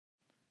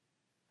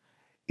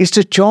It's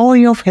the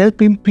joy of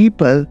helping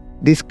people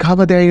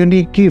discover their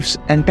unique gifts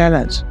and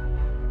talents.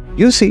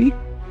 You see,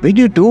 when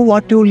you do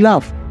what you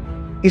love,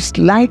 it's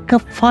like a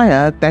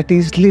fire that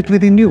is lit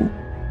within you.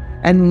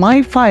 And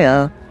my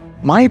fire,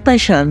 my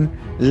passion,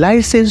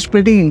 lies in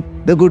spreading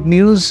the good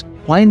news,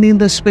 finding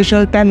the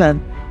special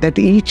talent that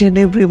each and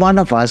every one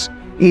of us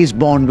is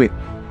born with.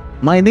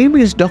 My name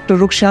is Dr.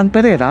 Rukshan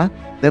Pereira,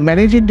 the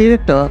Managing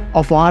Director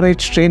of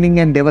RH Training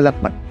and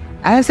Development.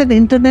 As an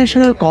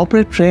international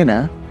corporate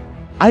trainer,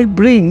 I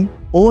bring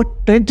over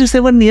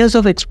 27 years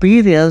of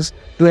experience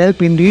to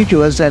help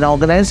individuals and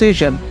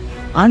organizations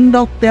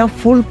unlock their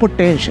full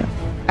potential.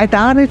 At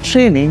RH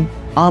Training,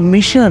 our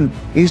mission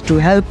is to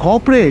help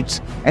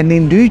corporates and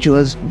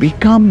individuals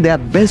become their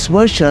best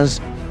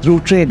versions through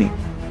training.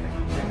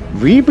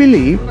 We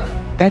believe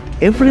that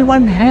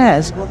everyone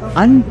has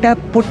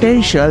untapped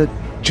potential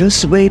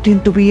just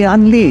waiting to be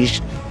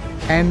unleashed,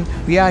 and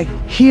we are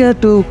here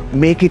to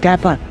make it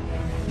happen.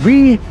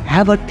 We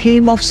have a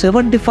team of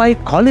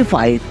 75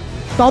 qualified,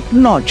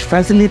 top-notch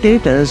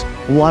facilitators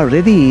who are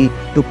ready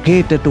to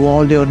cater to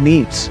all your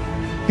needs.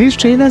 These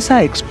trainers are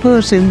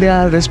experts in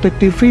their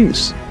respective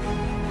fields,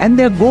 and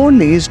their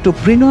goal is to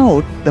bring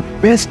out the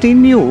best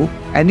in you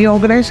and your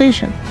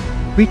organization.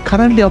 We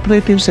currently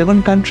operate in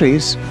 7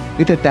 countries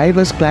with a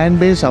diverse client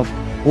base of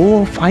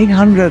over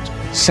 500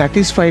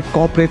 satisfied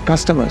corporate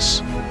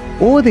customers.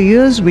 Over the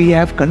years, we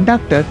have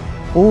conducted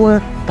over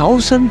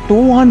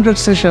 1,200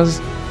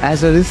 sessions.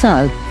 As a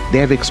result, they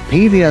have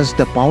experienced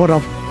the power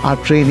of our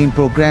training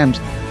programs,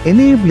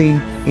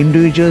 enabling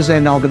individuals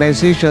and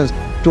organizations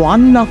to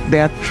unlock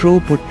their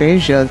true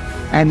potential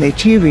and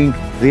achieving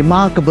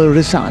remarkable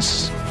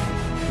results.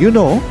 You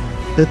know,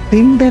 the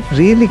thing that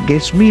really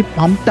gets me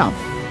pumped up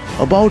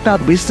about our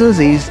business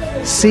is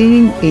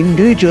seeing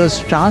individuals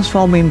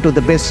transform into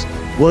the best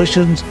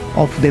versions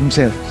of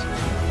themselves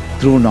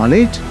through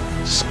knowledge,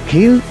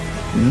 skill,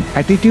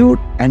 attitude,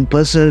 and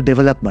personal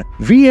development.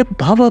 We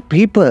empower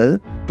people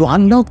to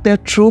unlock their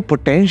true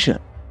potential.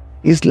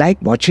 It's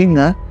like watching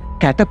a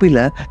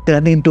caterpillar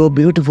turn into a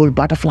beautiful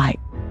butterfly.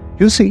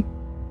 You see,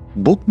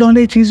 book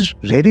knowledge is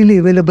readily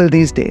available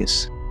these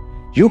days.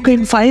 You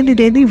can find it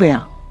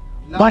anywhere.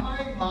 But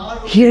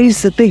here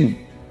is the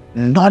thing.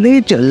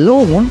 Knowledge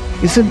alone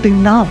isn't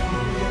enough.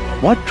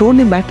 What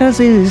truly matters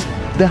is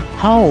the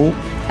how,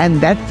 and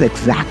that's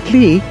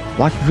exactly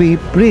what we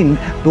bring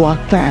to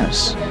our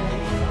clients.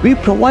 We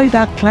provide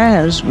our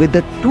clients with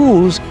the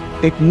tools,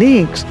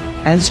 techniques,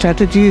 and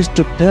strategies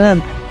to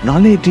turn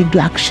knowledge into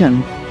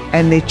action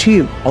and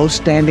achieve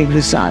outstanding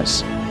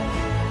results.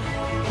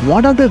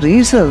 One of the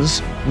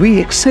reasons we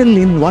excel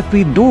in what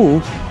we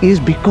do is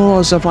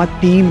because of our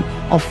team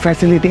of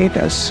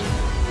facilitators.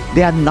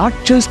 They are not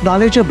just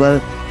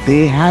knowledgeable,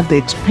 they have the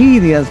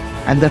experience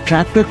and the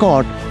track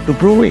record to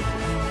prove it.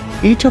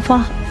 Each of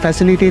our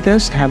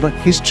facilitators have a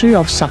history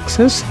of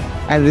success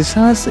and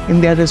results in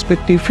their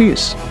respective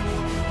fields.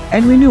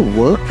 And when you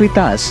work with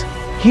us,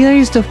 here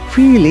is the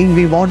feeling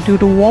we want you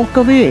to walk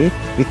away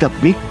with a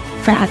big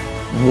fat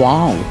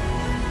wow.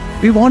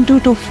 We want you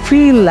to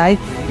feel like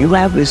you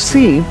have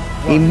received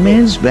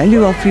immense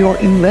value of your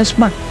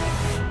investment.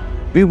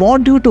 We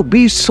want you to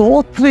be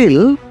so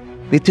thrilled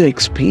with your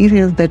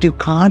experience that you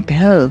can't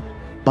help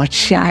but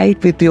share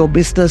it with your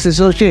business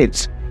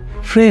associates,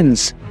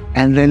 friends,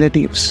 and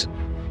relatives.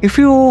 If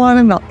you are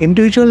an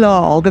individual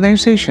or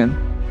organization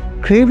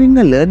craving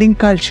a learning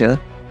culture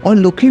or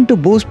looking to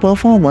boost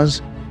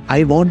performance,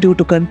 I want you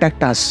to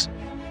contact us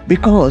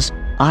because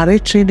RH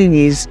Training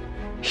is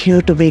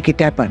here to make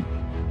it happen.